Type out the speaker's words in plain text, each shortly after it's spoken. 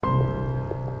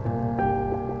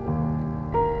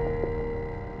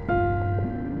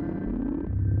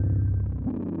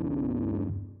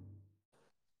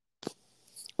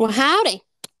Well, howdy.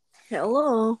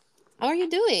 Hello. How are you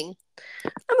doing?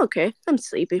 I'm okay. I'm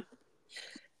sleepy.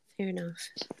 Fair enough.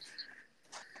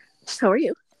 How are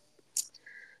you?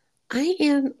 I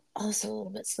am also a little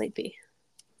bit sleepy.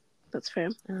 That's fair.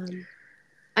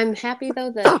 I'm happy though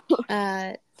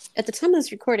that at the time of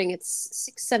this recording,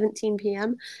 it's 6:17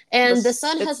 p.m. and the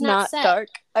sun has not set. Dark.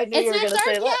 I knew you were going to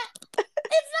say that. It's not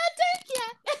dark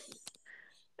yet.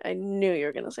 I knew you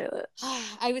were going to say that.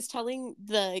 I was telling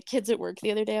the kids at work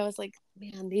the other day, I was like,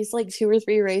 man, these like 2 or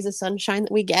 3 rays of sunshine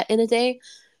that we get in a day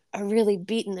are really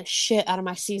beating the shit out of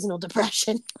my seasonal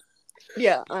depression.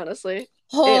 Yeah, honestly.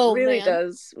 Oh, it really man.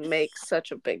 does make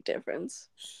such a big difference.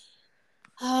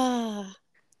 I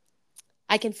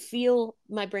can feel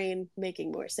my brain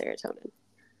making more serotonin.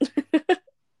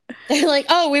 They're like,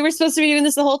 oh, we were supposed to be doing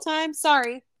this the whole time?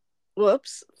 Sorry.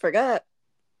 Whoops, forgot.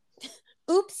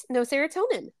 Oops, no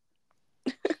serotonin.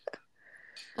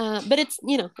 But it's,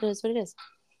 it is what it is.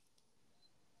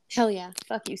 Hell yeah.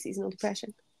 Fuck you, seasonal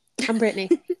depression. I'm Brittany.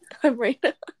 I'm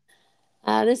Raina.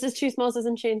 This is Truth, Moses,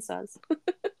 and Chainsaws.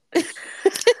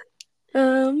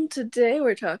 Today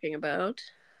we're talking about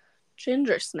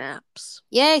Ginger Snaps.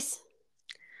 Yes.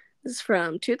 This is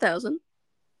from 2000.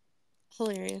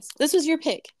 Hilarious. This was your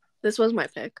pick. This was my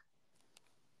pick.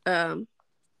 Yeah.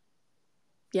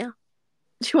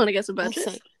 Do you want to guess a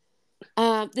budget?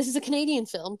 This is a Canadian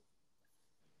film.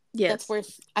 Yes.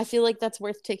 I feel like that's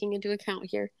worth taking into account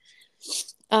here.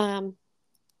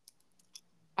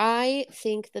 I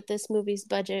think that this movie's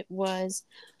budget was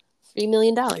 $3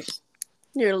 million.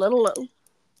 You're a little low.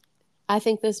 I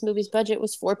think this movie's budget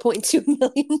was $4.2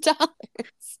 million.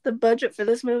 The budget for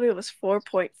this movie was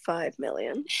 $4.5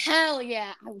 million. Hell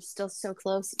yeah. I was still so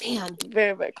close. Man.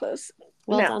 Very, very close.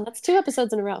 Well done. That's 2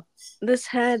 episodes in a row. This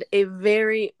had a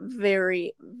very,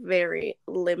 very, very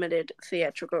limited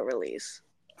theatrical release.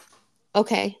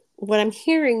 Okay. What I'm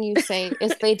hearing you say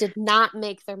is they did not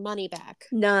make their money back.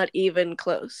 Not even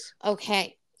close.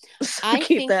 Okay. So I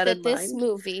think that this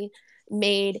movie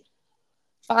made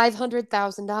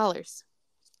 $500,000.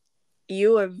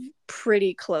 You are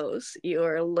pretty close. You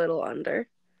are a little under.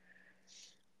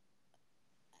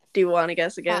 Do you want to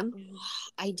guess again?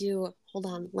 I do. Hold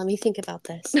on. Let me think about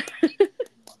this.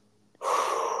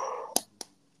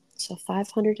 So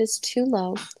 500 is too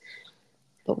low,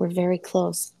 but we're very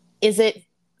close. Is it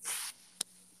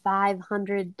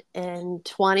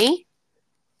 520?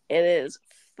 It is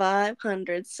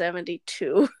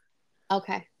 572.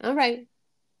 Okay. All right.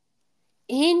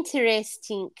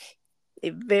 Interesting. A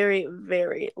very,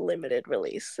 very limited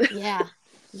release. Yeah.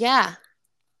 Yeah.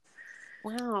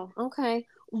 Wow. Okay.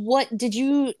 What did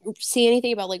you see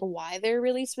anything about like why their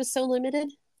release was so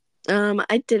limited?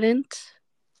 I didn't.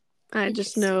 I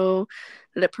just know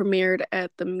that it premiered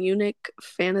at the Munich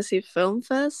Fantasy Film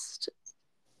Fest.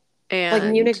 And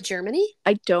like Munich, Germany?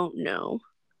 I don't know.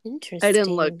 Interesting. I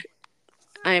didn't look.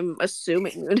 I'm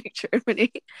assuming Munich,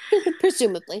 Germany.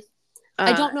 Presumably.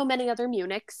 I don't know many other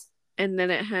Munichs. And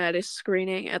then it had a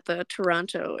screening at the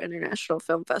Toronto International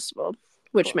Film Festival,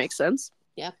 which makes sense.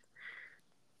 Yeah.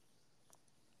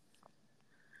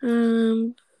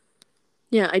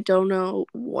 Yeah, I don't know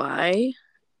why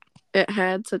it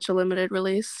had such a limited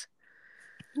release.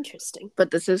 Interesting. But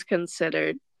this is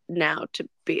considered now to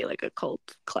be like a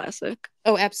cult classic.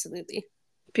 Oh, absolutely.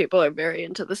 People are very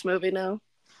into this movie now.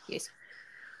 Yes.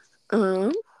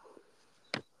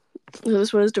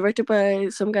 This was directed by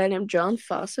some guy named John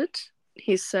Fawcett.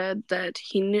 He said that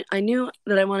I knew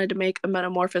that I wanted to make a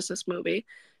metamorphosis movie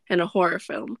and a horror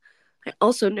film. I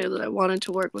also knew that I wanted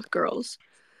to work with girls.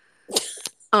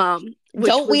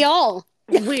 Don't we all?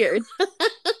 Weird.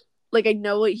 Like, I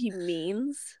know what he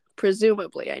means.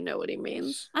 Presumably, I know what he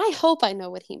means. I hope I know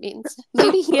what he means.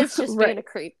 Maybe he is just being a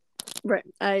creep. Right.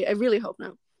 I really hope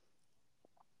not.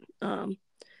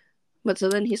 But so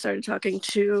then he started talking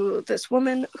to this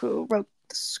woman who wrote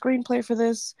the screenplay for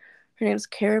this. Her name's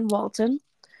Karen Walton.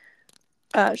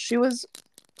 She was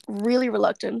really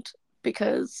reluctant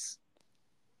because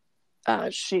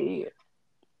she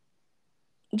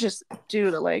just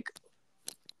due to like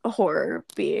horror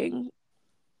being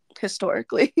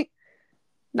historically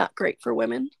not great for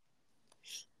women.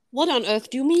 What on earth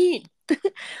do you mean?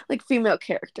 Like female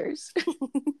characters.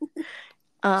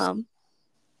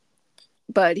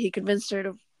 But he convinced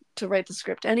her to write the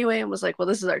script anyway and was like, well,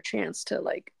 this is our chance to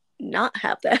like not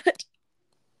have that.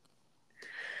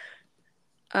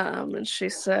 And she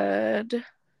said,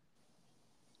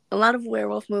 a lot of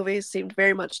werewolf movies seemed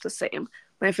very much the same.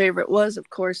 My favorite was, of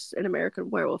course, An American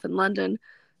Werewolf in London,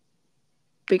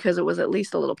 because it was at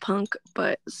least a little punk,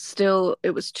 but still it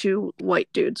was 2 white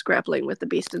dudes grappling with the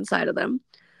beast inside of them.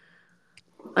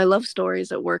 I love stories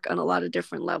that work on a lot of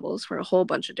different levels for a whole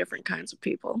bunch of different kinds of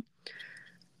people.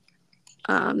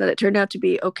 That it turned out to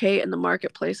be okay in the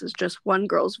marketplace as just one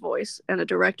girl's voice, and a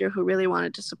director who really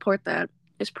wanted to support that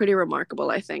is pretty remarkable,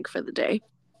 I think, for the day.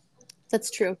 That's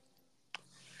true.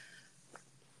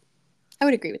 I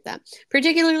would agree with that,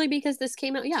 particularly because this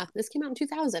came out in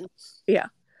 2000. Yeah.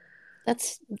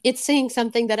 It's saying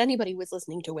something that anybody was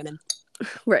listening to women.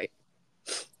 Right.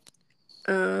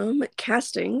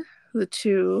 Casting the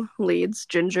two leads,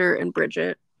 Ginger and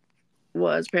Bridget,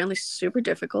 was apparently super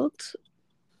difficult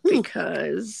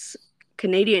because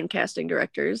Canadian casting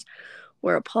directors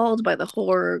were appalled by the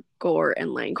horror, gore,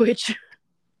 and language.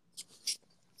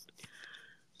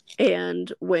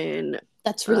 And when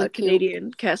That's really cute.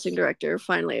 Canadian casting director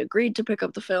finally agreed to pick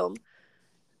up the film,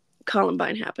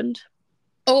 Columbine happened.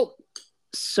 Oh.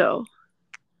 So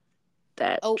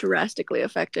that drastically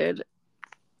affected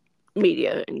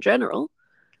media in general.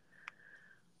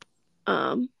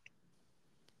 And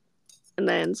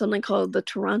then something called the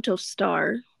Toronto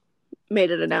Star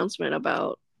made an announcement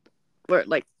about, or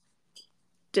like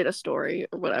did a story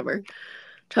or whatever,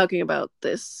 talking about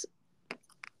this.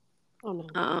 Oh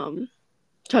no.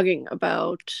 Talking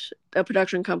about a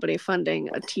production company funding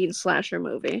a teen slasher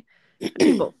movie. And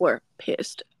people were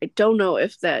pissed. I don't know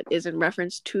if that is in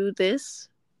reference to this,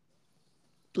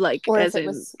 like, or as if it in,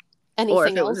 was anything or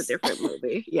if else. it was a different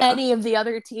movie. Yeah. Any of the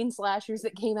other teen slashers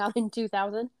that came out in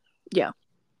 2000. Yeah.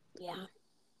 Yeah.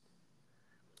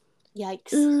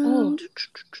 Yikes.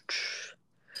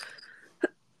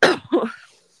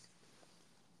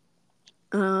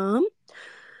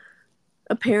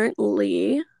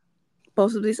 Apparently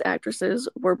both of these actresses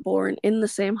were born in the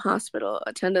same hospital,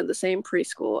 attended the same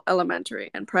preschool,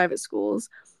 elementary, and private schools,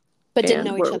 but didn't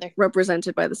know each other.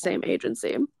 Represented by the same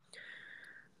agency.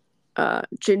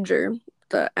 Ginger,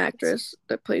 the actress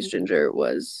that plays Ginger,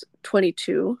 was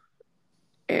 22.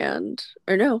 That's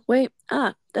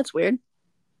weird.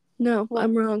 No, what?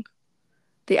 I'm wrong.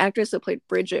 The actress that played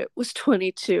Bridget was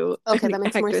 22. Okay, that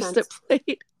makes more sense. The actress that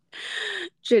played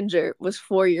Ginger was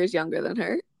 4 years younger than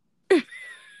her.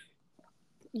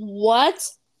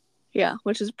 What? Yeah,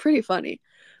 which is pretty funny.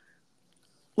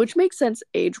 Which makes sense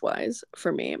age-wise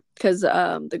for me. Because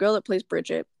the girl that plays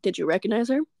Bridget, did you recognize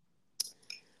her?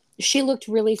 She looked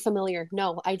really familiar.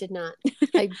 No, I did not.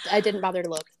 I didn't bother to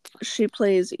look. She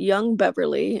plays young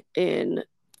Beverly in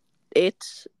It,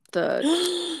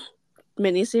 the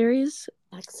miniseries.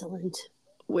 Excellent.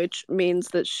 Which means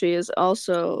that she is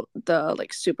also the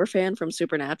super fan from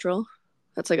Supernatural.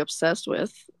 That's obsessed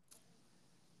with.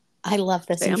 I love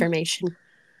this information.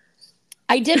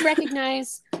 I did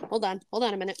recognize. hold on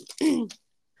a minute.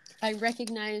 I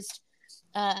recognized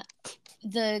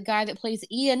the guy that plays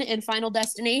Ian in Final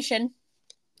Destination.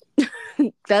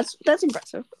 That's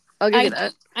impressive. I'll give you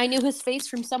that. I knew his face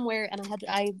from somewhere, and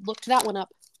I looked that one up.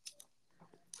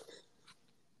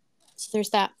 So there's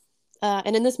that.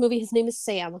 And in this movie, his name is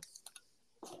Sam.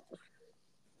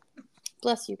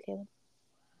 Bless you, Caleb.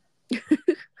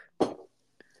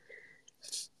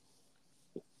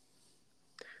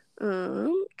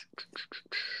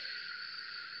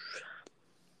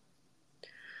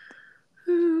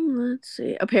 Let's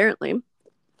see. Apparently,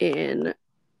 in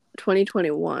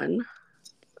 2021,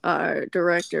 our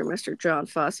director, Mr. John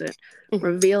Fawcett,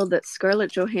 revealed that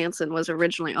Scarlett Johansson was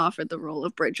originally offered the role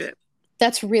of Bridget.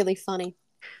 That's really funny.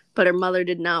 But her mother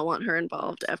did not want her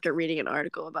involved after reading an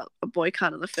article about a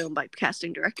boycott of the film by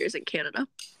casting directors in Canada.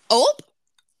 Oh!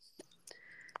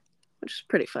 Which is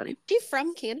pretty funny. Is she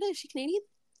from Canada? Is she Canadian?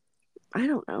 I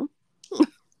don't know.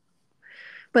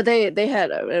 But they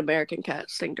had an American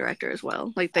casting director as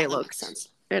well. They looked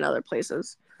in other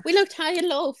places. We looked high and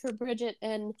low for Bridget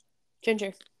and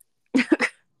Ginger.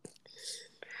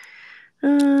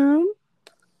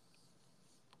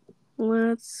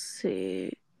 Let's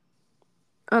see.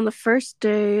 On the first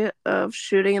day of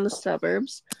shooting in the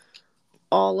suburbs,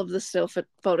 all of the still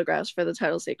photographs for the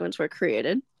title sequence were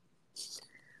created,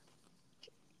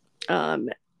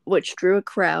 which drew a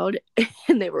crowd,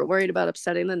 and they were worried about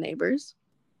upsetting the neighbors.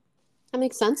 That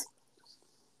makes sense.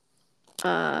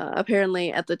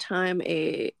 Apparently, at the time,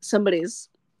 somebody's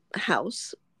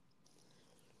house,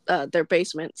 their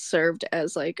basement served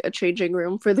as a changing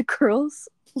room for the girls,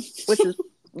 which is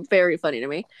very funny to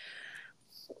me.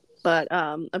 But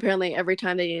apparently every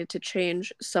time they needed to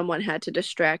change, someone had to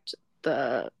distract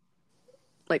the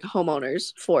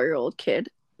homeowner's 4-year-old kid.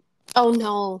 Oh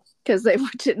no. Because they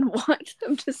didn't want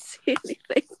them to see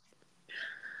anything.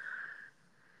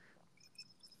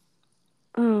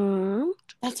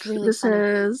 That's really funny.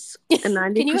 This is a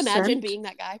 90%. Can you imagine being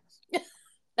that guy?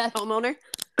 That homeowner?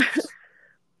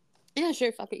 Yeah,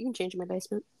 sure, fuck it. You can change my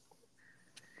basement.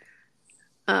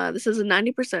 This is a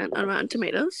 90% on Rotten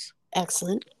Tomatoes.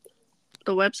 Excellent.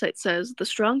 The website says, the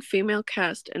strong female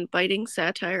cast and biting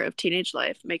satire of teenage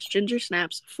life makes Ginger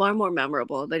Snaps far more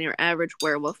memorable than your average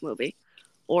werewolf movie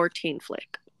or teen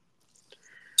flick.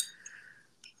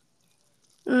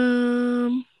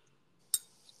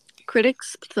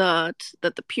 Critics thought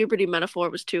that the puberty metaphor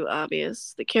was too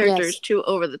obvious, the characters too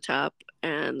over the top,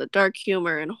 and the dark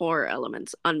humor and horror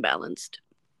elements unbalanced.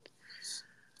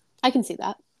 I can see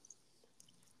that.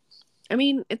 I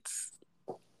mean, it's...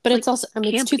 But it's also... I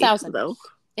mean, it's 2000. Though.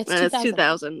 It's 2000. It's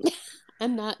 2000.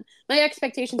 I'm not... My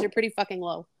expectations are pretty fucking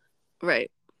low.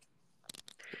 Right.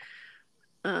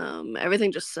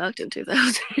 Everything just sucked in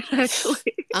 2000,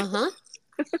 actually. Uh-huh.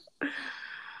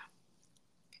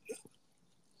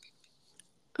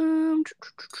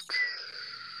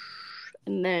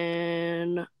 And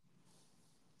then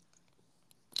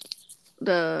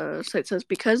the site says,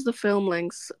 because the film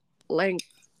links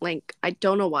I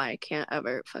don't know why I can't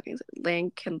ever fucking say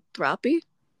lycanthropy.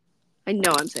 I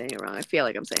know I'm saying it wrong. I feel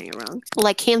like I'm saying it wrong.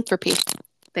 Lycanthropy.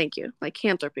 Thank you.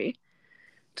 Lycanthropy.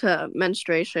 To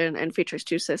menstruation and features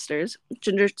two sisters,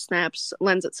 Ginger Snaps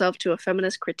lends itself to a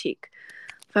feminist critique.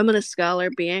 Feminist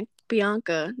scholar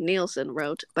Bianca Nielsen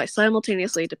wrote, by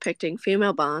simultaneously depicting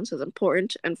female bonds as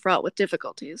important and fraught with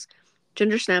difficulties,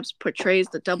 Ginger Snaps portrays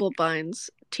the double binds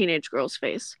teenage girl's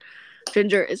face.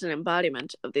 Ginger is an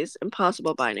embodiment of these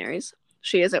impossible binaries.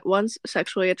 She is at once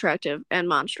sexually attractive and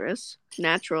monstrous,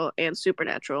 natural and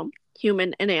supernatural,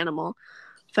 human and animal,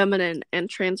 feminine and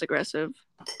transgressive,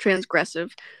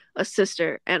 a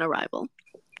sister and a rival.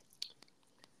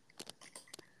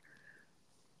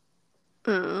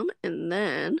 And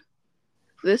then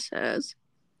this has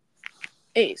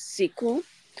a sequel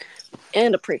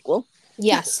and a prequel.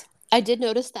 Yes, I did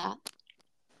notice that.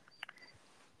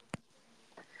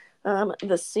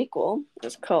 The sequel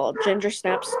is called Ginger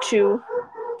Snaps 2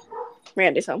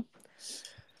 Randy's Home.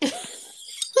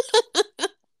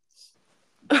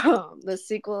 The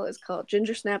sequel is called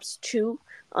Ginger Snaps 2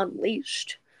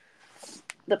 Unleashed.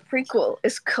 The prequel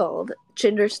is called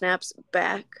Ginger Snaps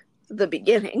Back, the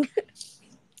Beginning.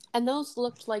 And those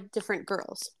looked like different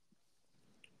girls.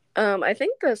 I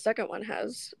think the second one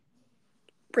has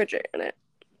Bridget in it.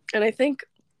 And I think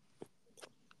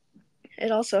it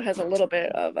also has a little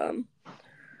bit of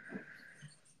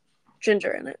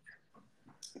Ginger in it.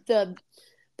 The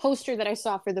poster that I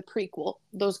saw for the prequel,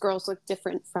 those girls look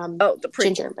different from the prequel.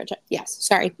 Ginger and Bridget. Yes,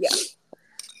 sorry. Yeah.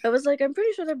 I was like, I'm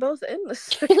pretty sure they're both in the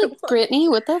second one. Brittany,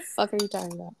 what the fuck are you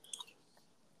talking about?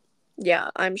 Yeah,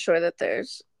 I'm sure that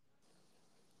there's...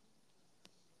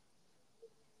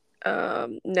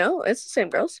 no, it's the same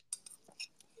girls.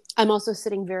 I'm also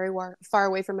sitting very far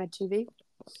away from my TV.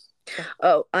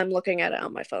 Oh, I'm looking at it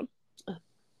on my phone.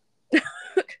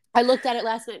 I looked at it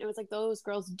last night and it was like, those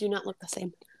girls do not look the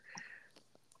same.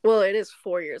 Well, it is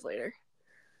 4 years later.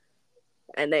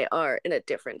 And they are in a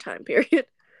different time period.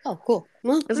 Oh, cool.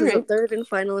 Well, this is the third and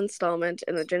final installment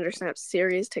in the Ginger Snaps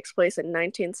series. Takes place in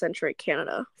 19th century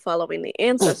Canada, following the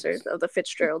ancestors of the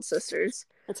Fitzgerald sisters.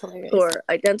 That's hilarious. Who are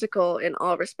identical in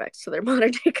all respects to their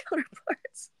modern-day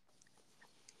counterparts.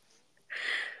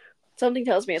 Something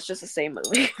tells me it's just the same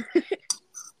movie.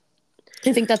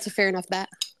 I think that's a fair enough bet.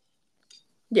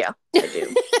 Yeah,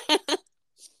 I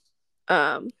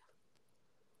do.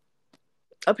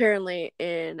 Apparently,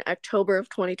 in October of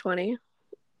 2020,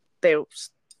 they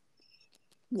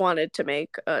wanted to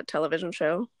make a television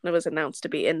show. It was announced to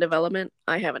be in development.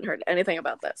 I haven't heard anything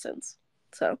about that since.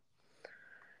 So,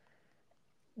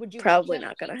 would you probably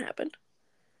not going to happen.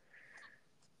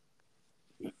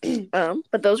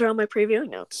 But those are all my previewing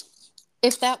notes.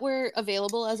 If that were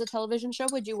available as a television show,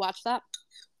 would you watch that?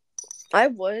 I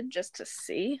would, just to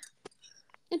see.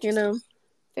 You know.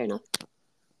 Fair enough.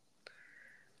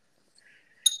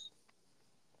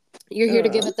 You're here to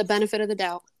give it the benefit of the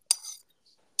doubt.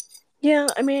 Yeah,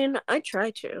 I mean, I try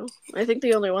to. I think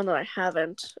the only one that I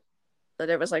haven't, that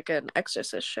there was like an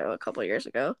Exorcist show a couple years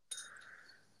ago.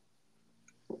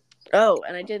 Oh,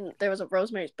 and I didn't. There was a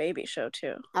Rosemary's Baby show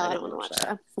too. Oh, I don't want to watch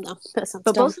that. No, that sounds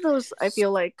but dumb. Both of those, I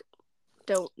feel like,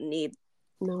 don't need.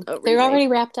 No, they're already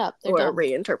wrapped up. They're or done. A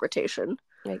reinterpretation.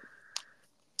 Right.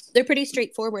 They're pretty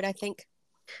straightforward, I think.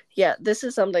 Yeah, this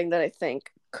is something that I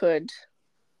think could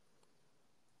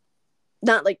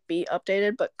not like be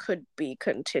updated, but could be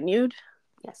continued.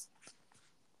 Yes.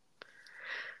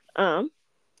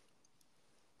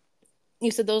 You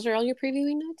said those are all your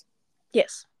previewing notes?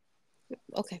 Yes.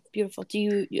 Okay, beautiful. Are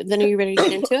you ready to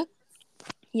get into it?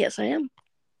 Yes, I am.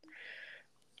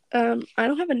 I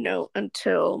don't have a note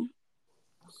until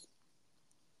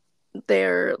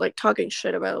they're like talking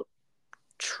shit about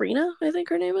Trina, I think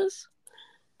her name is.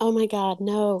 Oh my god,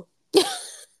 no.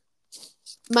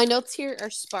 My notes here are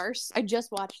sparse. I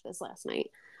just watched this last night.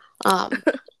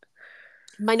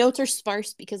 My notes are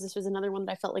sparse because this was another one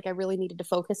that I felt like I really needed to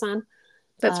focus on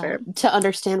That's fair. to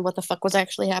understand what the fuck was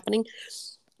actually happening.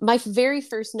 My very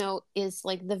first note is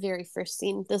like the very first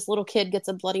scene. This little kid gets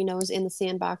a bloody nose in the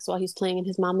sandbox while he's playing, and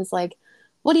his mom is like,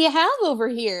 "What do you have over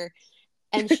here?"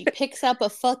 And she picks up a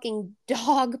fucking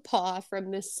dog paw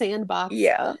from this sandbox.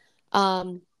 Yeah.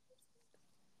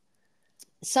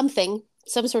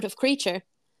 Some sort of creature,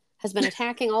 has been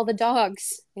attacking all the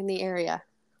dogs in the area.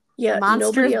 Yeah,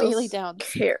 Monster nobody of else Bailey Downs.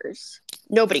 cares.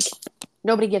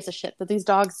 Nobody gives a shit that these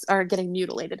dogs are getting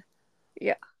mutilated.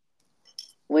 Yeah.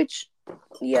 Which,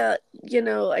 yeah,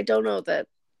 I don't know that.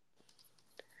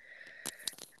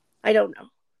 I don't know.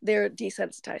 They're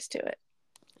desensitized to it.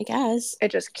 I guess.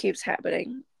 It just keeps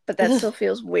happening. But that still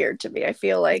feels weird to me. I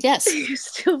feel like you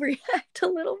still react a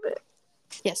little bit.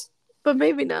 Yes. But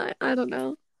maybe not. I don't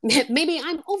know. Maybe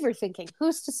I'm overthinking.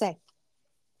 Who's to say?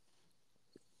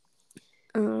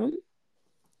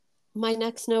 My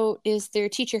next note is their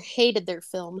teacher hated their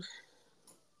film.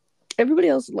 Everybody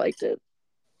else liked it.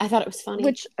 I thought it was funny.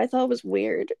 Which I thought was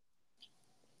weird.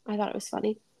 I thought it was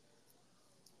funny.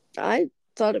 I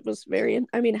thought it was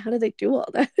I mean, how did they do all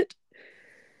that?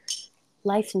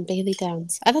 Life in Bailey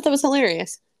Downs. I thought that was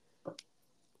hilarious.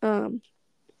 But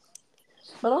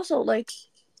also, like,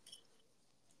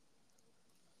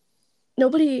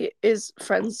 nobody is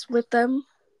friends with them.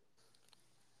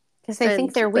 Because they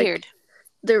think they're weird.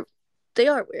 They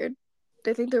are weird.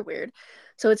 They think they're weird.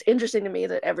 So it's interesting to me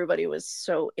that everybody was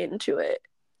so into it.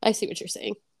 I see what you're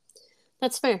saying.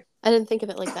 That's fair. I didn't think of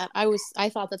it like that. I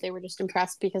thought that they were just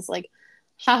impressed because, like,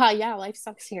 haha, yeah, life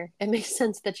sucks here. It makes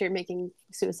sense that you're making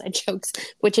suicide jokes,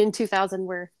 which in 2000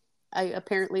 were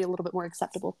apparently a little bit more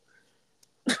acceptable.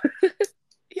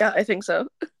 Yeah, I think so.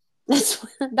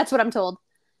 That's what I'm told.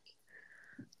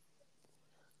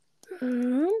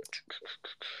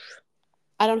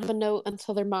 I don't have a note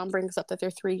until their mom brings up that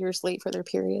they're 3 years late for their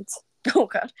periods. Oh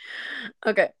god.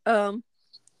 Okay.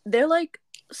 They're like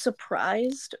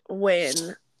surprised when.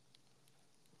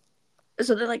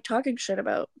 So they're like talking shit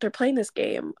about. They're playing this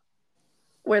game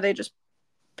where they just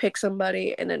pick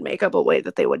somebody and then make up a way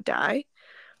that they would die.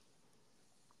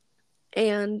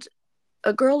 And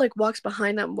a girl like walks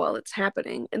behind them while it's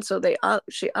happening, and so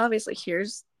she obviously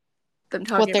hears them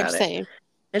talking what they're about saying. It,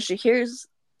 and she hears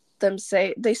them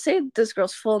say this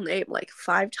girl's full name like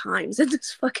 5 times in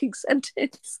this fucking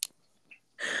sentence.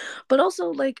 But also,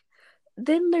 like,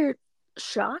 then they're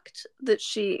shocked that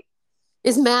she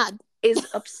is mad, is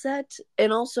upset,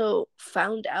 and also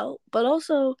found out. But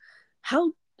also,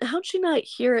 how'd she not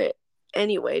hear it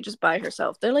anyway, just by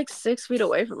herself? They're like 6 feet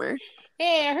away from her.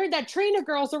 Hey, I heard that Trina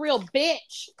girl's a real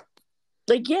bitch.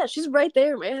 Like, yeah, she's right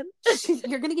there, man.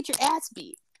 You're gonna get your ass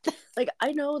beat. Like,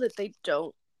 I know that they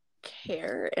don't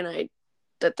care, and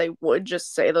that they would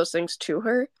just say those things to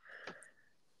her.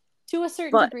 To a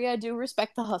certain degree, I do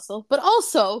respect the hustle. But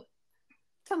also,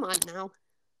 come on now.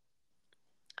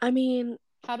 I mean...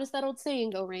 How does that old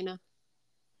saying go, Raina?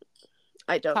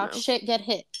 I don't know. Talk shit, get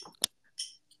hit.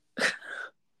 And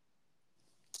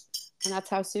that's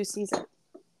how Sue sees it.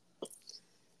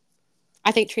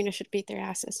 I think Trina should beat their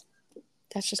asses.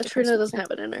 That's just Trina doesn't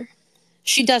have it in her.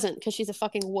 She doesn't, because she's a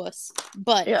fucking wuss.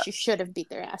 But she should have beat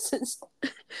their asses.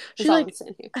 She like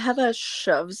Heather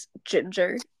shoves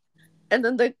Ginger, and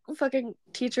then the fucking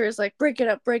teacher is like, "Break it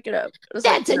up, break it up." It was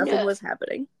like nothing was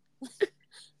happening.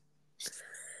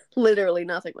 Literally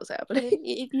nothing was happening.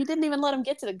 You didn't even let him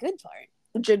get to the good part.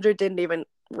 Ginger didn't even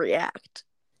react.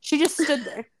 She just stood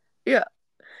there. Yeah.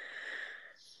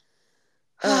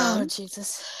 Oh,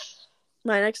 Jesus.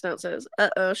 My next note says,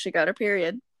 "Uh-oh, she got her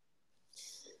period."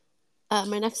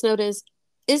 My next note is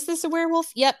this a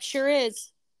werewolf? Yep, sure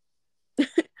is.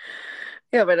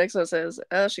 Yeah, my next note says,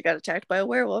 "Oh, she got attacked by a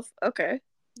werewolf." Okay.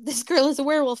 This girl is a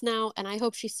werewolf now, and I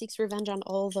hope she seeks revenge on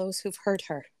all those who've hurt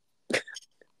her.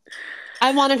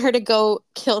 I wanted her to go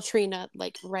kill Trina,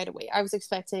 like, right away. I was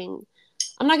expecting,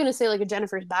 I'm not going to say, like, a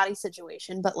Jennifer's Body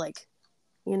situation, but, like,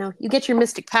 you know, you get your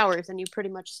mystic powers, and you pretty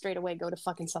much straight away go to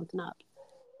fucking something up.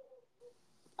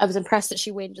 I was impressed that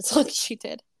she waited as long as she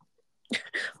did.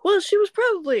 Well, she was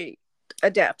probably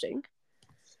adapting.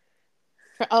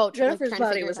 Jennifer's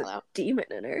body was a demon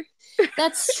in her.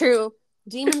 That's true.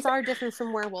 Demons are different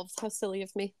from werewolves. How silly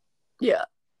of me. Yeah.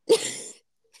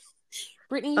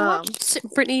 Brittany,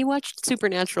 you watched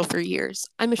Supernatural for years.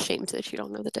 I'm ashamed that you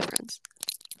don't know the difference.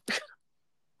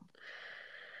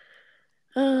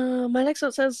 My next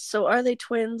note says, "So are they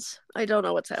twins?" I don't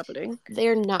know what's happening.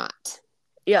 They're not.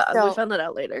 Yeah, so, we found that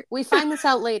out later. We find this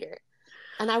out later.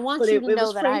 And I want you to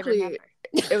know that I remember.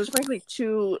 it was frankly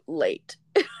too late.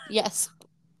 Yes.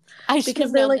 I should because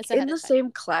have they're known like this ahead in the of time.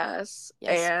 same class,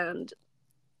 Yes. and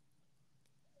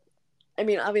I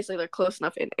mean, obviously they're close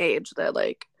enough in age that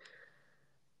like,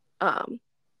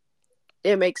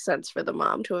 it makes sense for the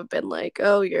mom to have been like,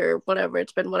 "Oh, you're whatever.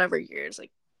 It's been whatever years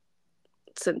like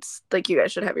since like you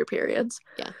guys should have your periods."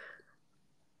 Yeah.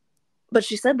 But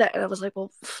she said that, and I was like,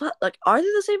 "Well, fuck. Like, are they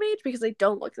the same age? Because they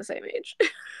don't look the same age."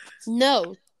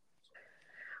 No.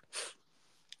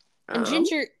 And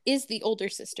Ginger is the older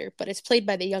sister, but it's played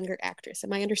by the younger actress.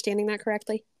 Am I understanding that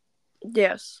correctly?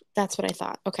 Yes. That's what I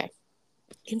thought. Okay.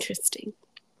 Interesting.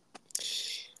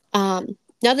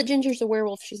 Now that Ginger's a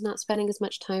werewolf, she's not spending as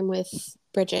much time with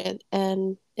Bridget,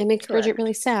 and it makes Correct. Bridget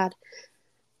really sad.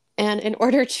 And in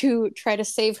order to try to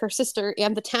save her sister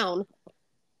and the town,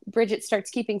 Bridget starts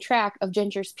keeping track of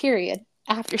Ginger's period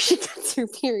after she gets her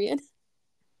period.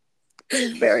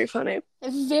 Very funny.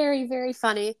 Very, very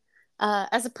funny.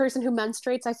 As a person who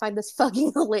menstruates, I find this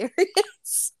fucking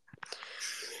hilarious.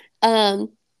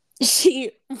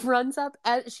 She runs up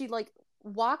as she like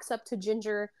walks up to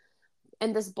Ginger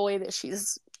and this boy that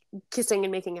she's kissing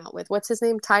and making out with. What's his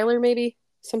name? Tyler, maybe?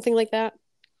 Something like that.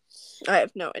 I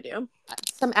have no idea.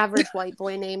 Some average white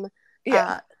boy name.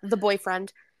 Yeah. The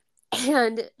boyfriend.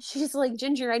 And she's like,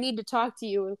 Ginger, I need to talk to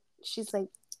you. She's like,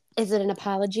 is it an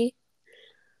apology?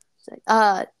 She's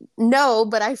like, no,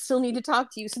 but I still need to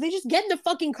talk to you. So they just get in the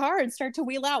fucking car and start to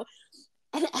wheel out.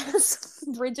 And as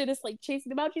Bridget is like chasing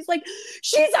them out, she's like,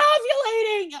 she's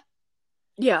ovulating!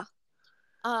 Yeah.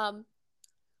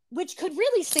 Which could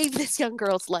really save this young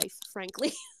girl's life,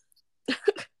 frankly.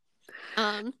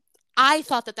 I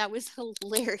thought that was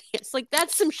hilarious. Like,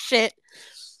 that's some shit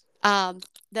that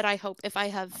I hope if I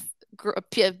have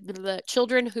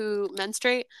children who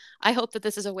menstruate, I hope that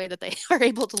this is a way that they are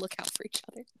able to look out for each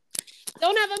other.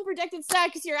 Don't have unprotected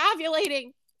sex, you're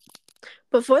ovulating.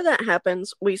 Before that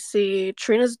happens, we see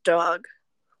Trina's dog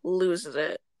loses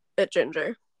it at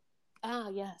Ginger. Ah,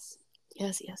 yes.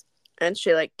 Yes. And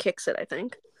she like kicks it, I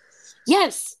think.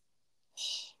 Yes.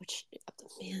 Which,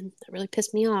 man, that really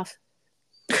pissed me off.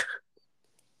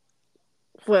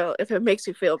 Well, if it makes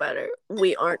you feel better,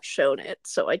 we aren't shown it,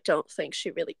 so I don't think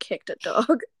she really kicked a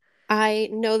dog. I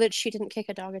know that she didn't kick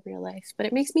a dog in real life, but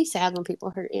it makes me sad when people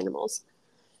hurt animals.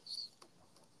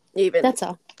 Even that's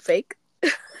all. Fake?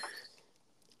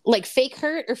 Like fake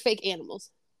hurt or fake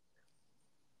animals?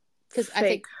 Because I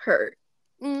think hurt.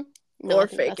 No, or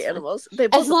fake animals. Fine. They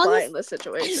both apply in this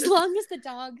situation. As long as the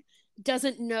dog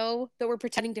doesn't know that we're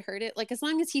pretending to hurt it, like as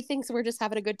long as he thinks we're just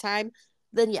having a good time,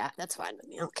 then yeah, that's fine with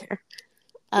me. I don't care.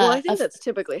 Well, I think that's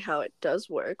typically how it does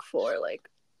work for like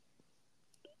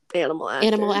animal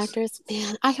actors.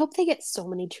 Man, I hope they get so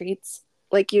many treats.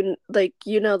 Like you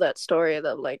know that story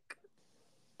that like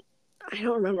I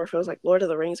don't remember if it was like Lord of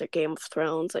the Rings or Game of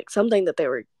Thrones, like something that they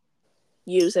were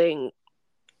using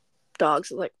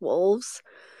dogs as like wolves,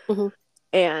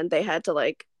 and they had to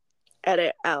like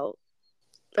edit out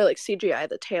or like CGI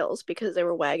the tails because they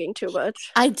were wagging too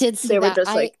much. I did see that. They were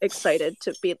just like excited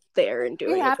to be there and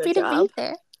doing a good job. Be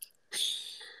there.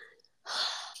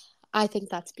 I think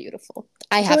that's beautiful.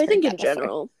 I think in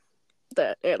general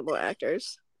that animal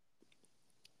actors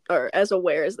are as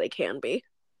aware as they can be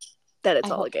that it's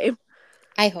all a game.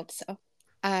 I hope so.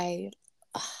 I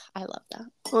love that.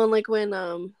 Well, and like when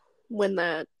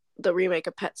the remake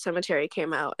of Pet Sematary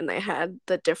came out and they had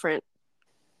the different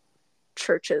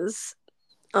churches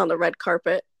on the red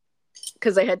carpet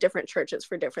because they had different churches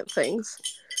for different things.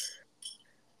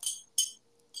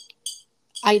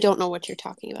 I don't know what you're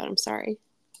talking about. I'm sorry.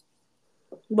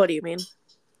 What do you mean?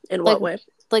 In what way?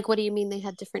 Like, what do you mean they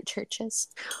had different churches?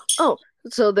 Oh,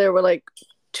 so there were like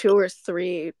 2 or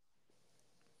 3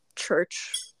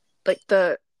 church, like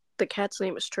the cat's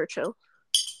name is Churchill.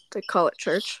 They call it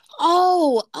church.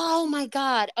 Oh my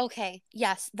God. Okay.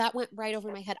 Yes, that went right over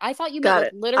my head. I thought you meant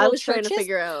like literal I was churches. Trying to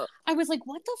figure out. I was like,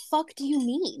 what the fuck do you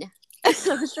mean? I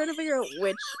was trying to figure out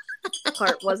which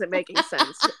part wasn't making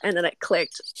sense, and then it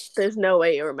clicked. There's no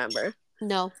way you remember.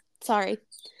 No, sorry.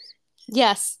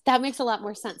 Yes, that makes a lot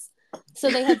more sense. So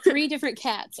they had 3 different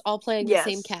cats all playing the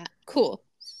same cat. Cool.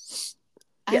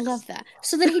 I love that.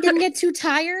 So that he didn't get too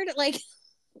tired? Like,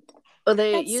 well,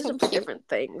 they used them for different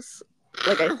things.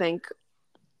 Like, I think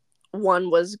one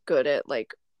was good at,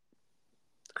 like,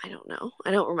 I don't know.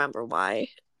 I don't remember why.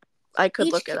 I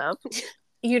could look it up.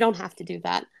 You don't have to do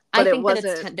that. But I think that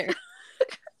it's tender.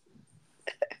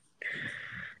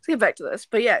 Let's get back to this.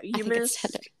 But yeah, you missed.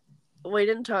 We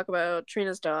didn't talk about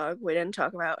Trina's dog. We didn't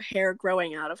talk about hair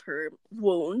growing out of her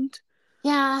wound.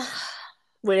 Yeah.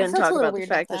 We didn't talk about the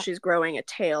fact that she's growing a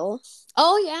tail.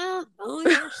 Oh, yeah.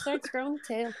 She starts growing a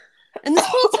tail. And this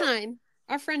whole time,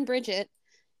 our friend Bridget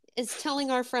is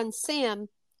telling our friend Sam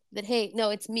that, hey, no,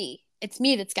 it's me. It's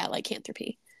me that's got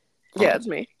lycanthropy. Yeah, it's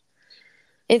me.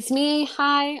 It's me.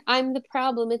 Hi, I'm the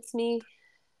problem. It's me.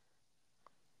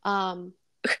 It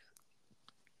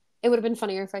would have been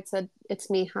funnier if I'd said, it's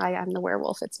me. Hi, I'm the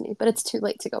werewolf. It's me. But it's too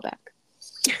late to go back.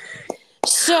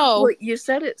 So. Well, you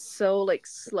said it so, like,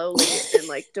 slowly and,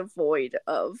 like, devoid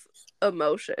of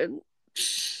emotion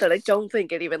that I don't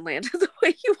think it even landed the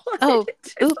way you wanted it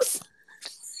to. Oops.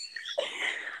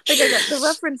 Like, I got the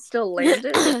reference still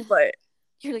landed, but.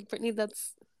 You're like, Brittany,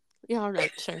 that's. Yeah, all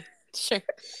right. Sure.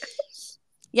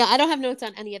 Yeah, I don't have notes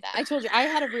on any of that. I told you, I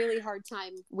had a really hard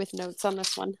time with notes on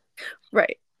this one.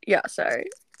 Right. Yeah, sorry.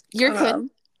 You're good.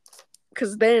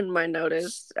 Because then my note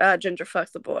is Ginger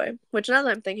fucked the boy. Which, now that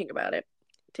I'm thinking about it,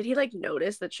 did he, like,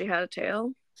 notice that she had a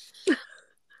tail?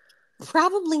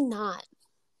 Probably not.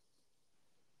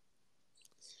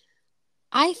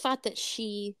 I thought that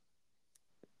she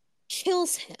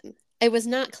kills him. It was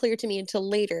not clear to me until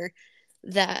later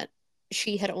that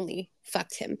she had only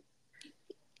fucked him.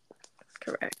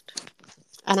 Correct.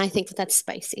 And I think that that's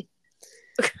spicy.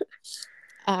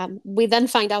 We then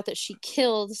find out that she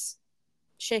killed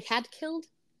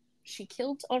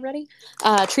already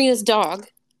Trina's dog,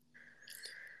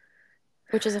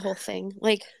 which is a whole thing.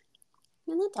 Like,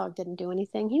 man, that dog didn't do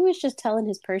anything. He was just telling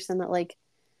his person that, like,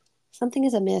 something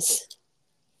is amiss.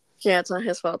 Yeah, it's not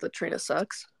his fault that Trina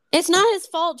sucks. It's not his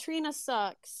fault Trina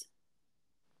sucks.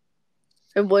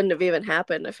 It wouldn't have even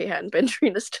happened if he hadn't been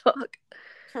Trina's dog.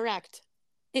 Correct.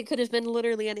 It could have been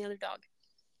literally any other dog.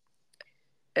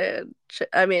 And,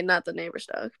 I mean, not the neighbor's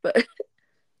dog, but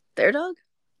their dog?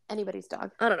 Anybody's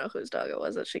dog. I don't know whose dog it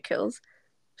was that she kills.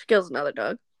 She kills another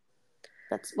dog.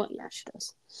 That's what, yeah, she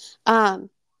does.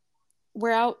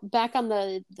 We're out back on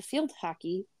the field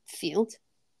hockey field.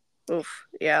 Oof,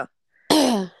 yeah.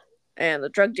 And the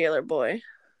drug dealer boy.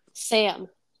 Sam.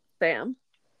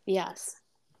 Yes.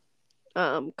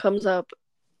 Comes up,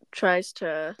 tries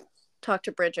to talk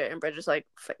to Bridget, and Bridget's like,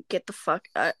 get the fuck,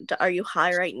 are you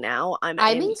high right now? I'm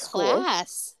in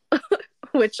class.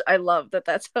 Which I love that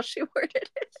that's how she worded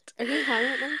it. Are you high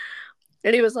right now?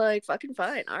 And he was like, fucking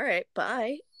fine. All right,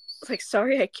 bye. It's like,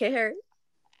 sorry, I care.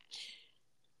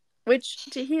 Which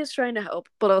he is trying to help,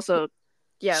 but also,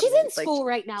 yeah. She's in school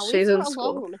right now. She's in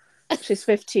school. She's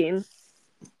 15.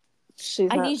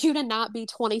 I need you to not be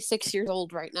 26 years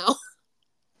old right now.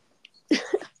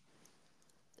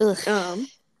 Ugh.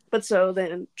 But so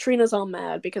then Trina's all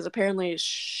mad because apparently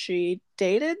she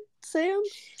dated Sam?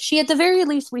 She, at the very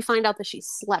least, we find out that she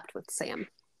slept with Sam.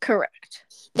 Correct.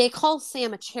 They call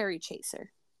Sam a cherry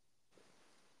chaser.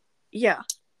 Yeah.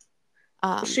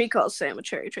 She calls Sam a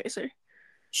cherry chaser.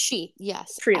 She,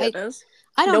 yes. Trina does.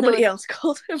 I don't know. Nobody else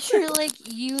called him. You're like,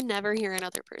 you never hear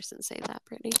another person say that,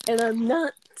 Brittany. And I'm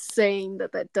not saying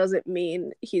that doesn't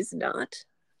mean he's not.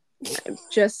 I'm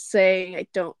just saying I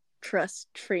don't trust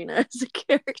Trina as a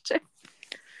character.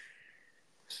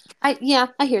 I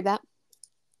hear that.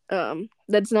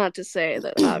 That's not to say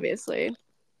that obviously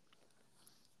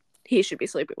he should be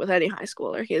sleeping with any high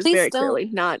schooler. He is clearly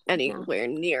not anywhere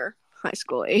near high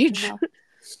school age. No.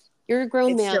 You're a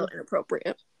grown man. It's still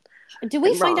inappropriate. Did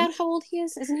we find out how old he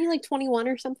is? Isn't he like 21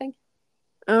 or something?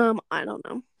 I don't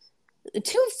know.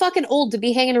 Too fucking old to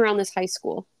be hanging around this high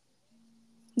school.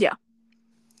 Yeah.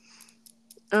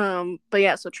 But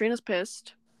yeah, so Trina's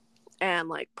pissed and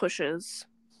like pushes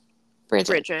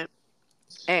Bridget.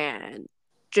 And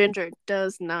Ginger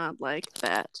does not like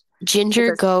that.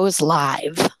 Ginger goes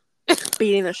live.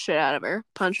 Beating the shit out of her,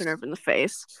 punching her in the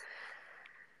face.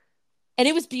 And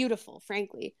it was beautiful,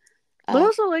 frankly. But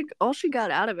also, like, all she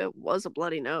got out of it was a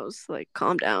bloody nose. Like,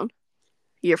 calm down.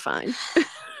 You're fine.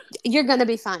 You're gonna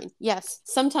be fine. Yes.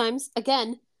 Sometimes,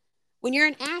 again, when you're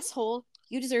an asshole,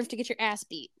 you deserve to get your ass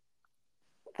beat.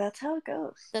 That's how it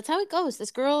goes.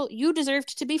 This girl, you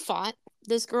deserved to be fought.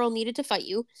 This girl needed to fight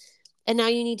you. And now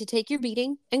you need to take your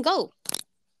beating and go.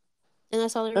 And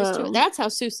that's all there is to it. That's how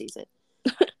Sue sees it.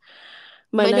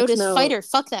 My note is fighter.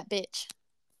 Fuck that bitch.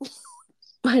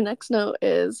 My next note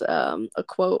is a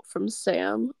quote from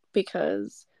Sam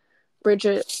because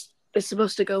Bridget is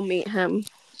supposed to go meet him.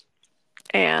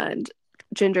 And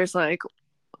Ginger's like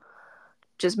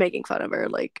just making fun of her.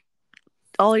 Like,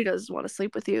 all he does is want to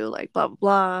sleep with you. Like, blah, blah,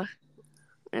 blah.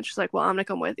 And she's like, well, I'm going to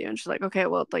come with you. And she's like, okay,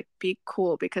 well, like, be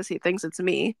cool because he thinks it's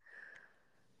me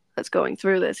that's going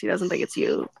through this. He doesn't think it's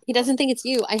you.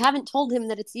 I haven't told him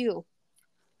that it's you.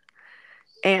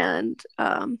 And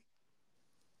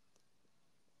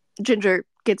Ginger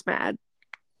gets mad,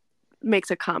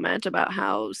 makes a comment about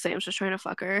how Sam's just trying to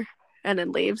fuck her, and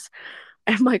then leaves.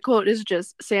 And my quote is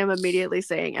just Sam immediately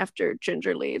saying after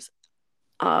Ginger leaves,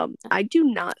 I do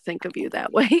not think of you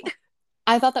that way.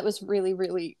 I thought that was really,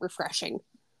 really refreshing.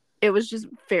 It was just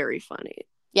very funny.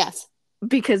 Yes.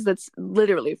 Because that's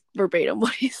literally verbatim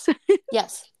what he said.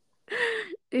 Yes.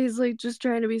 He's like just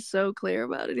trying to be so clear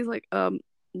about it. He's like,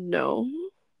 no.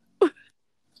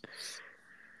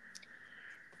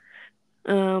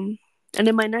 And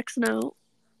then my next note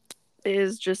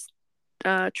is just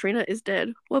Trina is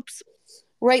dead. Whoops.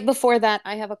 Right before that,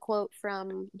 I have a quote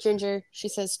from Ginger. She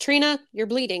says, "Trina, you're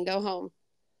bleeding. Go home."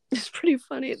 It's pretty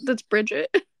funny. That's Bridget.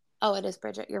 Oh, it is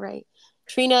Bridget. You're right.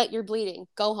 Trina, you're bleeding.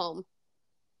 Go home.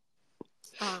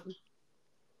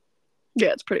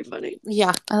 Yeah, it's pretty funny.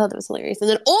 Yeah, I thought that was hilarious. And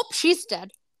then, oh, she's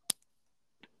dead.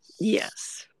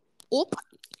 Yes. Oh.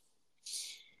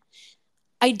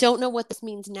 I don't know what this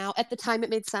means now. At the time,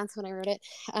 it made sense when I wrote it.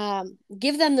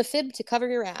 Give them the fib to cover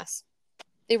your ass.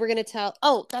 They were going to tell...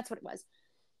 Oh, that's what it was.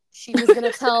 She was going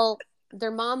to tell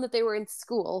their mom that they were in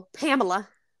school. Pamela.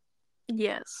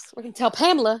 Yes. We're going to tell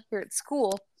Pamela you're at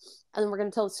school. And then we're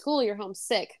going to tell the school you're home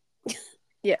sick.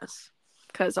 Yes.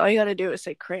 Because all you got to do is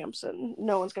say cramps and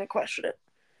no one's going to question it.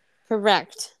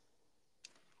 Correct.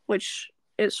 Which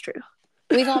is true.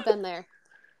 We've all been there.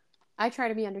 I try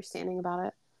to be understanding about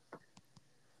it.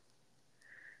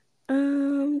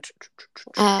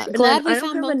 Glad we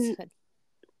found Monk's Hood.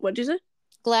 What'd you say?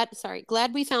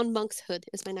 Glad we found Monk's Hood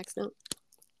is my next note.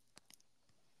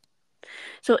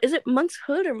 So is it Monk's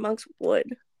Hood or Monk's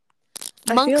Wood?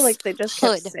 Monk's I feel like they just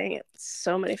kept Hood. saying it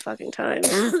so many fucking times.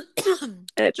 And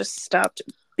it just stopped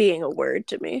being a word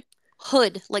to me.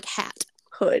 Hood, like hat.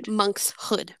 Hood. Monk's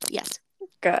Hood. Yes.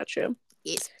 Gotcha.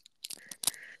 Yes.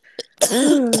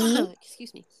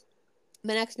 Excuse me.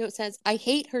 My next note says, I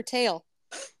hate her tail.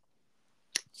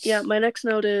 Yeah, my next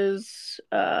note is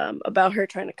about her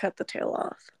trying to cut the tail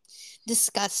off.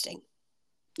 Disgusting.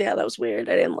 Yeah, that was weird.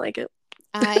 I didn't like it.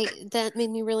 That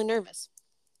made me really nervous.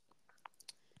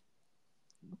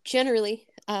 Generally,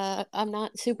 I'm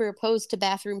not super opposed to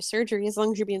bathroom surgery as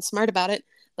long as you're being smart about it.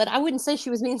 But I wouldn't say she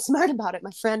was being smart about it,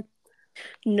 my friend.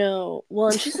 No. Well,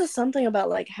 and she says something about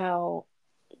like how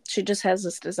she just has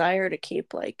this desire to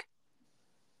keep like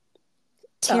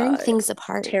tearing things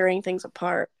apart.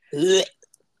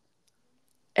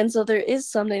 And so there is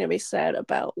something to be said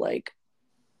about like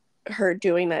her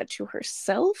doing that to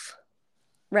herself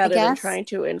rather than trying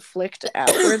to inflict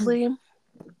outwardly.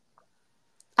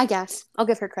 I guess. I'll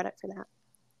give her credit for that.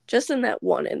 Just in that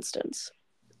one instance.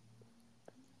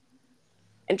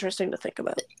 Interesting to think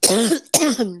about.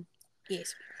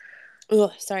 Yes.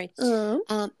 Oh, sorry.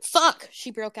 Fuck!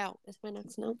 She broke out is my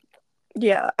next note.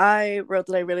 Yeah, I wrote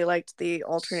that I really liked the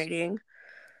alternating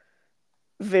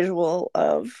visual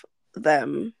of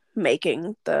them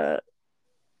making the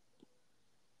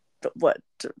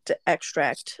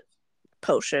extract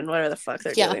potion, whatever the fuck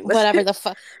they're doing. Whatever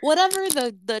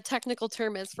the technical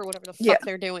term is for whatever the fuck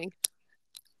they're doing.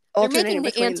 They're making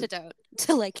the antidote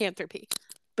to lycanthropy.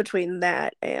 Between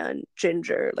that and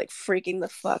Ginger, like freaking the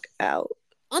fuck out.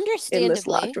 Understandably. In this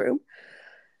locked room.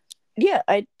 Yeah,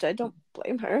 I don't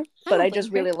blame her, but I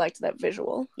just really liked that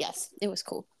visual. Yes, it was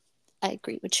cool. I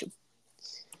agree with you.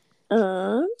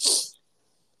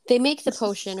 They make the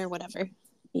potion or whatever.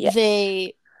 Yes.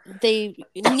 They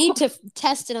need to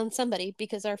test it on somebody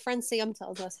because our friend Sam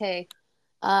tells us, hey,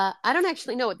 I don't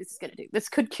actually know what this is going to do. This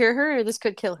could cure her or this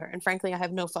could kill her. And frankly, I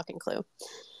have no fucking clue.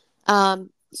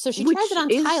 So she tries it on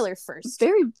Tyler first.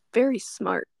 Very, very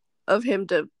smart of him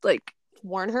to like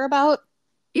warn her about.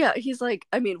 Yeah, he's like,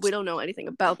 I mean, we don't know anything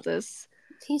about this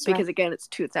because again, it's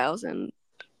 2000.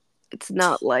 It's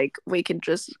not like we can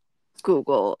just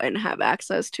Google and have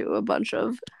access to a bunch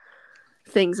of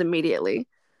things immediately.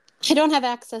 I don't have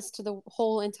access to the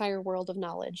whole entire world of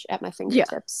knowledge at my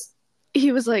fingertips. Yeah.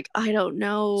 He was like, I don't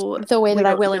know the way that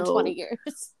I will in 20 years.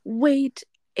 Weight,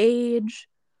 age,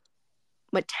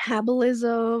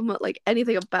 metabolism, like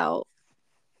anything about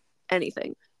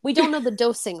anything. We don't know the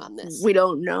dosing on this. We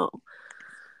don't know.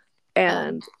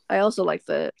 And I also like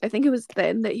I think it was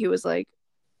then that he was like,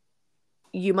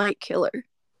 you might kill her.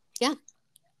 Yeah.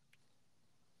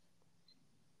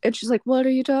 And she's like, what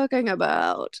are you talking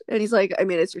about? And he's like, I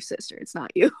mean, it's your sister. It's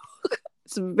not you.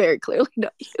 It's very clearly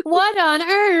not you. What on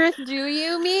earth do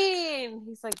you mean?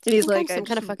 He's like, and he's like, I'm some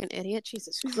kind of fucking idiot.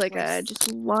 Jesus Christ. He's like, I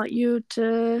just want you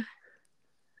to,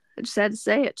 I just had to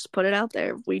say it. Just put it out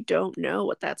there. We don't know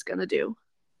what that's going to do.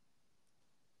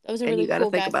 That was a really cool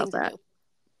guy thing that.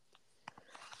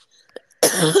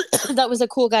 To do. That was a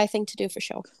cool guy thing to do for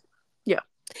sure. Yeah.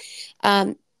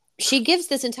 She gives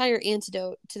this entire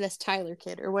antidote to this Tyler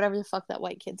kid, or whatever the fuck that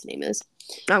white kid's name is.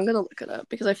 I'm gonna look it up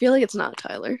because I feel like it's not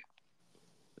Tyler.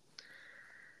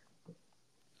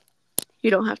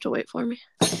 You don't have to wait for me.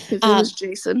 His name is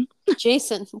Jason.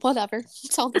 Jason, whatever.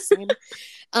 It's all the same.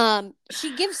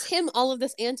 She gives him all of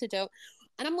this antidote.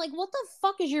 And I'm like, what the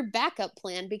fuck is your backup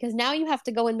plan? Because now you have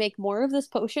to go and make more of this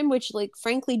potion, which, like,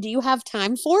 frankly, do you have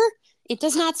time for? It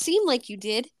does not seem like you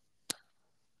did.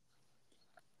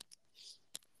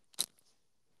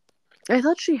 I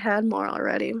thought she had more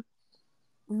already.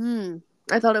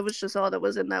 I thought it was just all that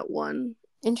was in that one.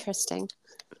 Interesting.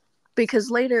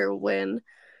 Because later when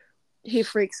he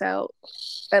freaks out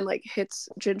and, like, hits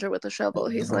Ginger with a shovel,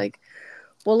 he's like,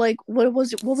 well, like, what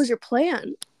was your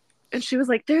plan? And she was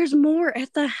like, there's more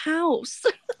at the house.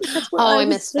 That's what I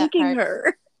was thinking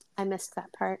her. I missed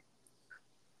that part.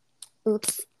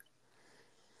 Oops.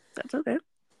 That's okay.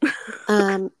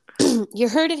 You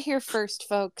heard it here first,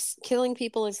 folks. Killing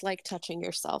people is like touching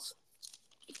yourself.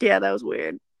 Yeah, that was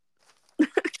weird.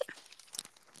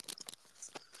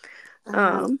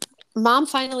 Mom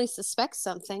finally suspects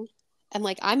something, and,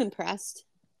 like, I'm impressed.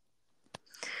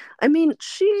 I mean,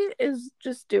 she is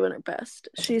just doing her best.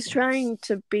 She's trying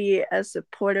to be as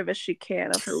supportive as she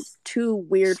can of her two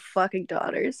weird fucking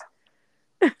daughters.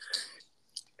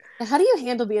 How do you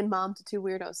handle being mom to two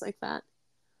weirdos like that?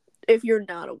 If you're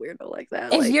not a weirdo like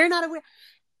that. If you're not a weirdo.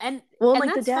 And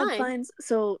like, the dad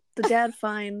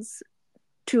finds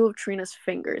two of Trina's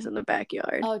fingers in the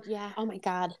backyard. Oh, yeah. Oh, my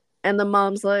God. And the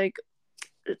mom's like,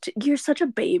 you're such a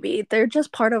baby. They're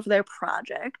just part of their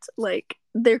project. Like,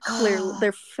 they're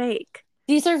they're fake.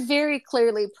 These are very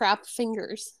clearly prop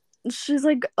fingers. She's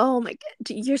like, oh my God,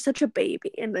 you're such a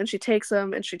baby. And then she takes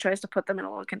them and she tries to put them in a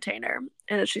little container.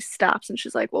 And then she stops and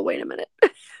she's like, well, wait a minute.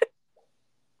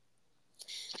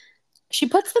 She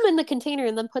puts them in the container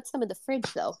and then puts them in the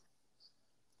fridge, though.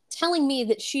 Telling me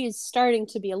that she is starting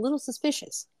to be a little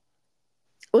suspicious.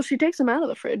 Well, she takes them out of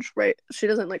the fridge, right? She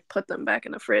doesn't, like, put them back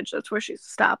in the fridge. That's where she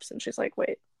stops and she's like,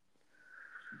 wait.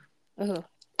 Oh,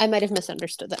 I might have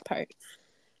misunderstood that part.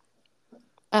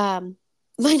 My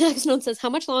next note says, how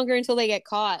much longer until they get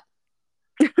caught?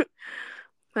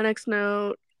 My next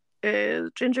note is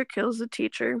Ginger kills the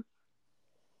teacher.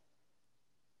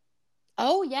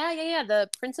 Oh, yeah. The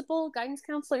principal, guidance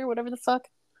counselor, whatever the fuck.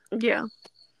 Yeah.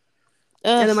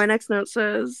 And then my next note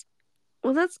says,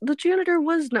 well, the janitor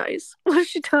was nice. What is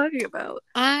she talking about?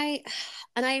 Here's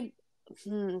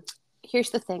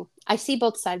the thing. I see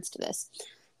both sides to this.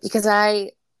 Because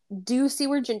I do see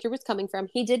where Ginger was coming from.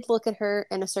 He did look at her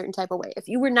in a certain type of way. If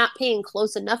you were not paying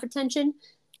close enough attention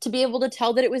to be able to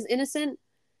tell that it was innocent,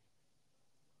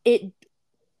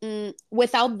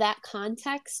 without that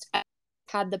context, I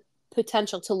had the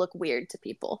potential to look weird to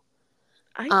people.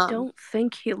 I don't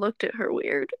think he looked at her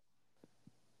weird.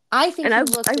 I think I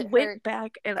went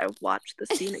back and I watched the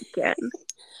scene again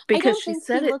because she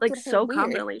said it, like, so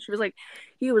confidently. She was like,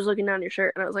 he was looking down your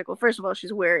shirt, and I was like, well, first of all,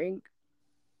 she's wearing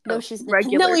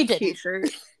regular t-shirt.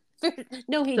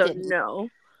 No, he didn't. No.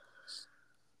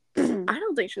 I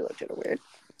don't think she looked at her weird.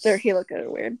 Or he looked at her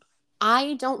weird.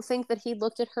 I don't think that he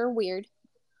looked at her weird,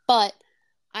 but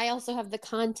I also have the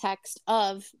context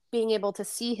of being able to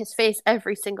see his face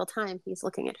every single time he's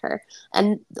looking at her.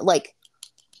 And, like,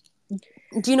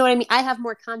 do you know what I mean? I have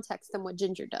more context than what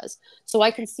Ginger does. So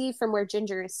I can see from where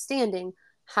Ginger is standing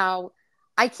how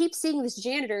I keep seeing this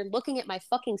janitor looking at my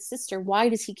fucking sister. Why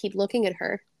does he keep looking at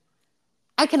her?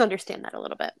 I can understand that a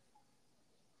little bit.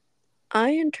 I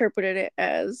interpreted it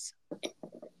as,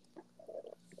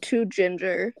 to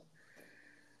Ginger,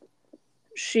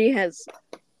 she has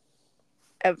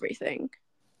everything.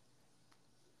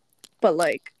 But,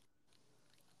 like,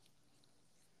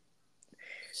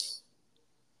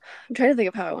 I'm trying to think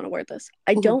of how I want to word this.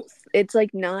 It's,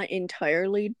 like, not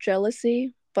entirely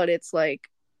jealousy, but it's, like,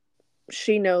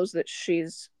 she knows that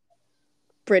she's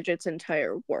Bridget's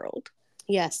entire world.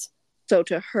 Yes. So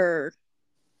to her,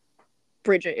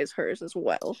 Bridget is hers as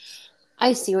well.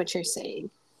 I see what you're saying.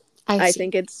 I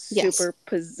think it's super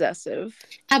possessive.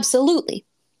 Absolutely.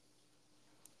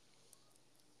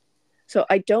 So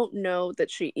I don't know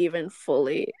that she even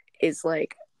fully is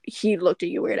like, he looked at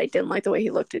you weird. I didn't like the way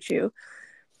he looked at you.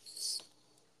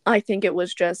 I think it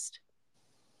was just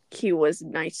he was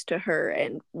nice to her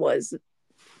and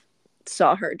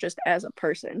saw her just as a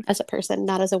person. As a person,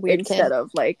 not as a weird kid. Instead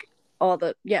of, like,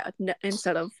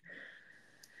 instead of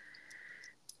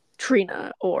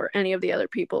Trina or any of the other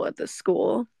people at this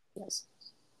school. Yes.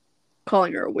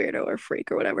 Calling her a weirdo or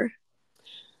freak or whatever.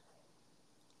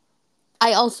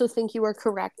 I also think you are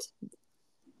correct.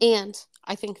 And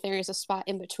I think there is a spot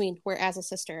in between where, as a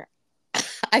sister,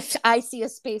 I see a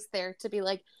space there to be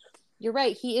like, you're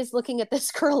right, he is looking at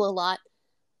this girl a lot.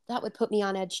 That would put me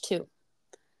on edge too.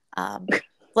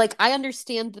 Like, I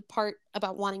understand the part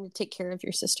about wanting to take care of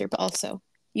your sister, but also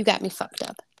You got me fucked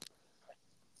up.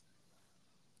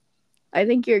 I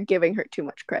think you're giving her too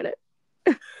much credit.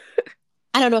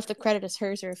 I don't know if the credit is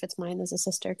hers or if it's mine as a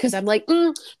sister. Because I'm like,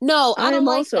 no, I don't I'm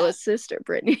like also that. a sister,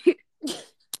 Brittany.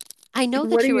 I know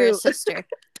that you were a sister.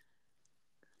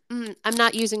 I'm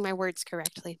not using my words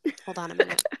correctly. Hold on a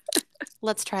minute.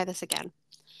 Let's try this again.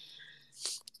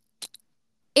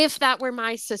 If that were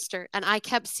my sister and I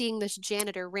kept seeing this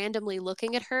janitor randomly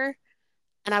looking at her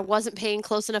and I wasn't paying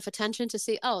close enough attention to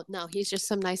see, oh, no, he's just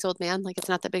some nice old man. Like, it's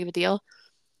not that big of a deal.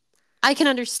 I can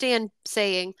understand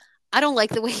saying, I don't like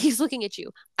the way he's looking at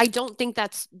you. I don't think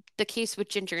that's the case with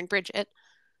Ginger and Bridget.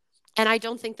 And I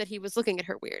don't think that he was looking at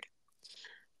her weird.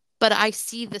 But I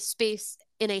see the space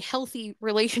in a healthy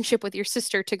relationship with your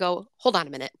sister to go, hold on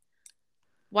a minute.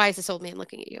 Why is this old man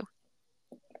looking at you?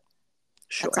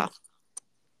 Sure. That's all.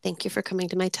 Thank you for coming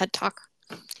to my TED Talk.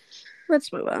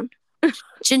 Let's move on.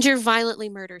 Ginger violently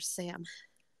murders Sam.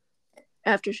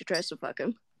 After she tries to fuck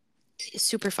him. It's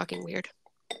super fucking weird.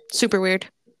 Super weird.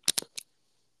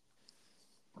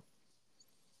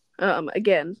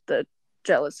 Again, the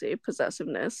jealousy,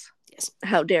 possessiveness. Yes.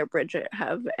 How dare Bridget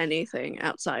have anything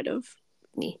outside of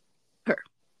me? Her.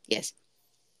 Yes.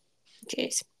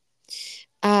 Jeez.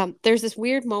 There's this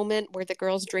weird moment where the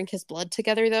girls drink his blood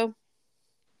together, though.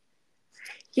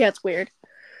 Yeah, it's weird.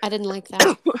 I didn't like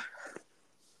that.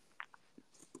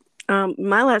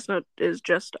 My last note is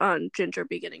just on Ginger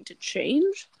beginning to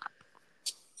change.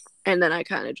 And then I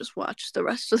kind of just watched the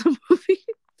rest of the movie.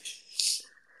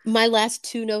 My last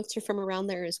two notes are from around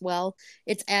there as well.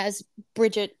 It's as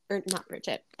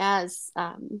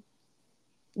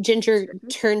Ginger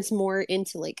turns more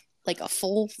into like a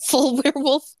full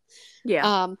werewolf.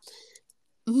 Yeah.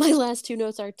 My last two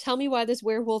notes are, tell me why this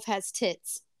werewolf has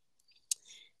tits.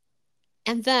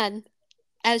 And then,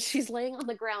 as she's laying on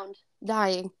the ground,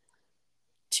 dying,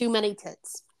 too many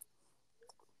tits.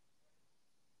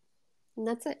 And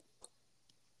that's it.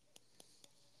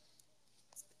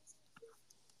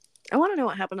 I want to know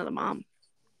what happened to the mom.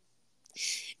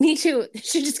 Me too.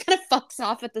 She just kind of fucks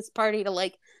off at this party to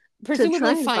like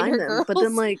presumably find her girls. But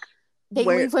then like they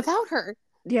leave without her.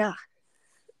 Yeah.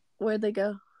 Where'd they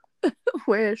go?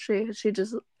 Where is she? Is she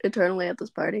just eternally at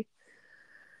this party?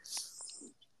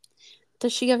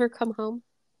 Does she ever come home?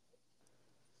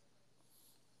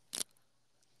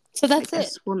 So that's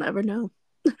it. We'll never know.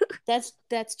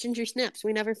 That's Ginger Snaps.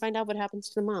 We never find out what happens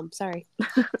to the mom. Sorry.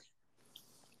 Do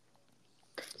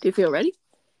you feel ready?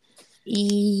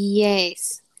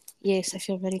 Yes. Yes, I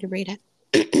feel ready to read it.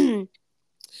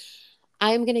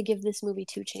 I am going to give this movie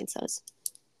 2 chainsaws.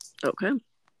 Okay.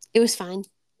 It was fine.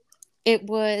 It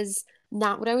was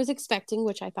not what I was expecting,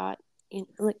 which I thought,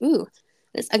 like, ooh.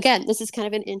 This is kind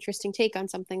of an interesting take on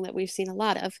something that we've seen a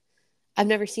lot of. I've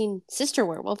never seen sister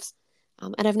werewolves,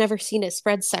 and I've never seen it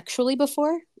spread sexually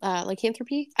before,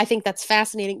 lycanthropy. I think that's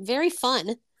fascinating. Very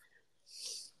fun.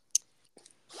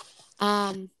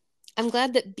 I'm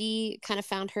glad that B kind of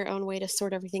found her own way to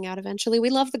sort everything out eventually. We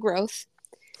love the growth.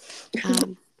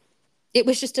 It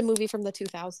was just a movie from the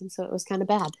 2000s, so it was kind of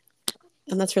bad.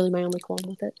 And that's really my only qualm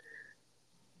with it.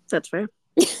 That's fair.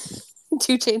 2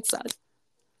 chainsaws.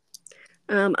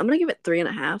 I'm going to give it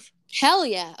 3.5. Hell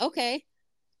yeah. Okay.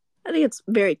 I think it's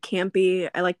very campy.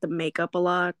 I like the makeup a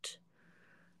lot.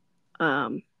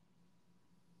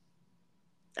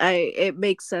 It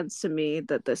makes sense to me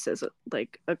that this is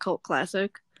like a cult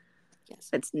classic. Yes.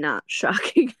 It's not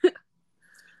shocking.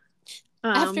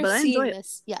 After but I seeing enjoy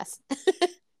this, yes.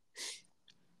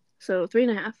 So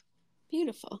 3.5.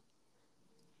 Beautiful.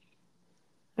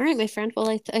 All right, my friend. Well,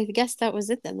 I guess that was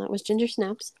it then. That was Ginger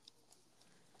Snaps.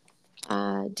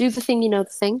 Do the thing, you know the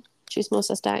thing.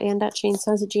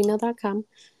 choosemosas.and.chainsaws@gmail.com.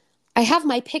 I have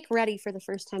my pick ready for the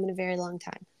first time in a very long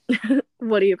time.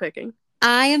 What are you picking?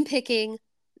 I am picking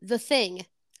The Thing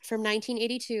from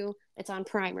 1982. It's on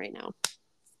Prime right now.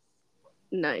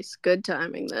 Nice. Good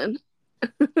timing then.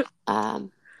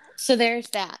 So there's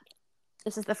that.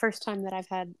 This is the first time that I've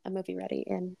had a movie ready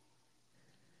in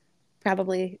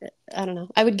probably, I don't know,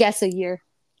 I would guess a year.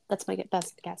 That's my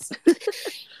best guess.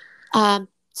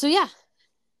 So yeah,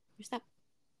 there's that.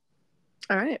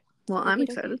 All right. Well, I'm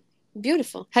excited.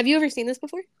 Beautiful. Have you ever seen this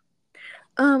before?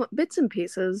 Bits and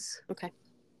pieces. Okay.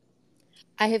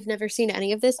 I have never seen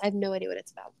any of this. I have no idea what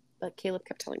it's about, but Caleb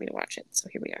kept telling me to watch it, so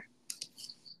here we are.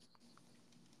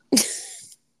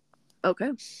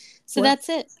 Okay. So that's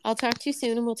it. I'll talk to you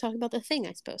soon, and we'll talk about The Thing,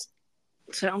 I suppose.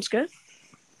 Sounds good.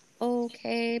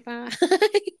 Okay, bye.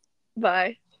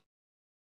 Bye.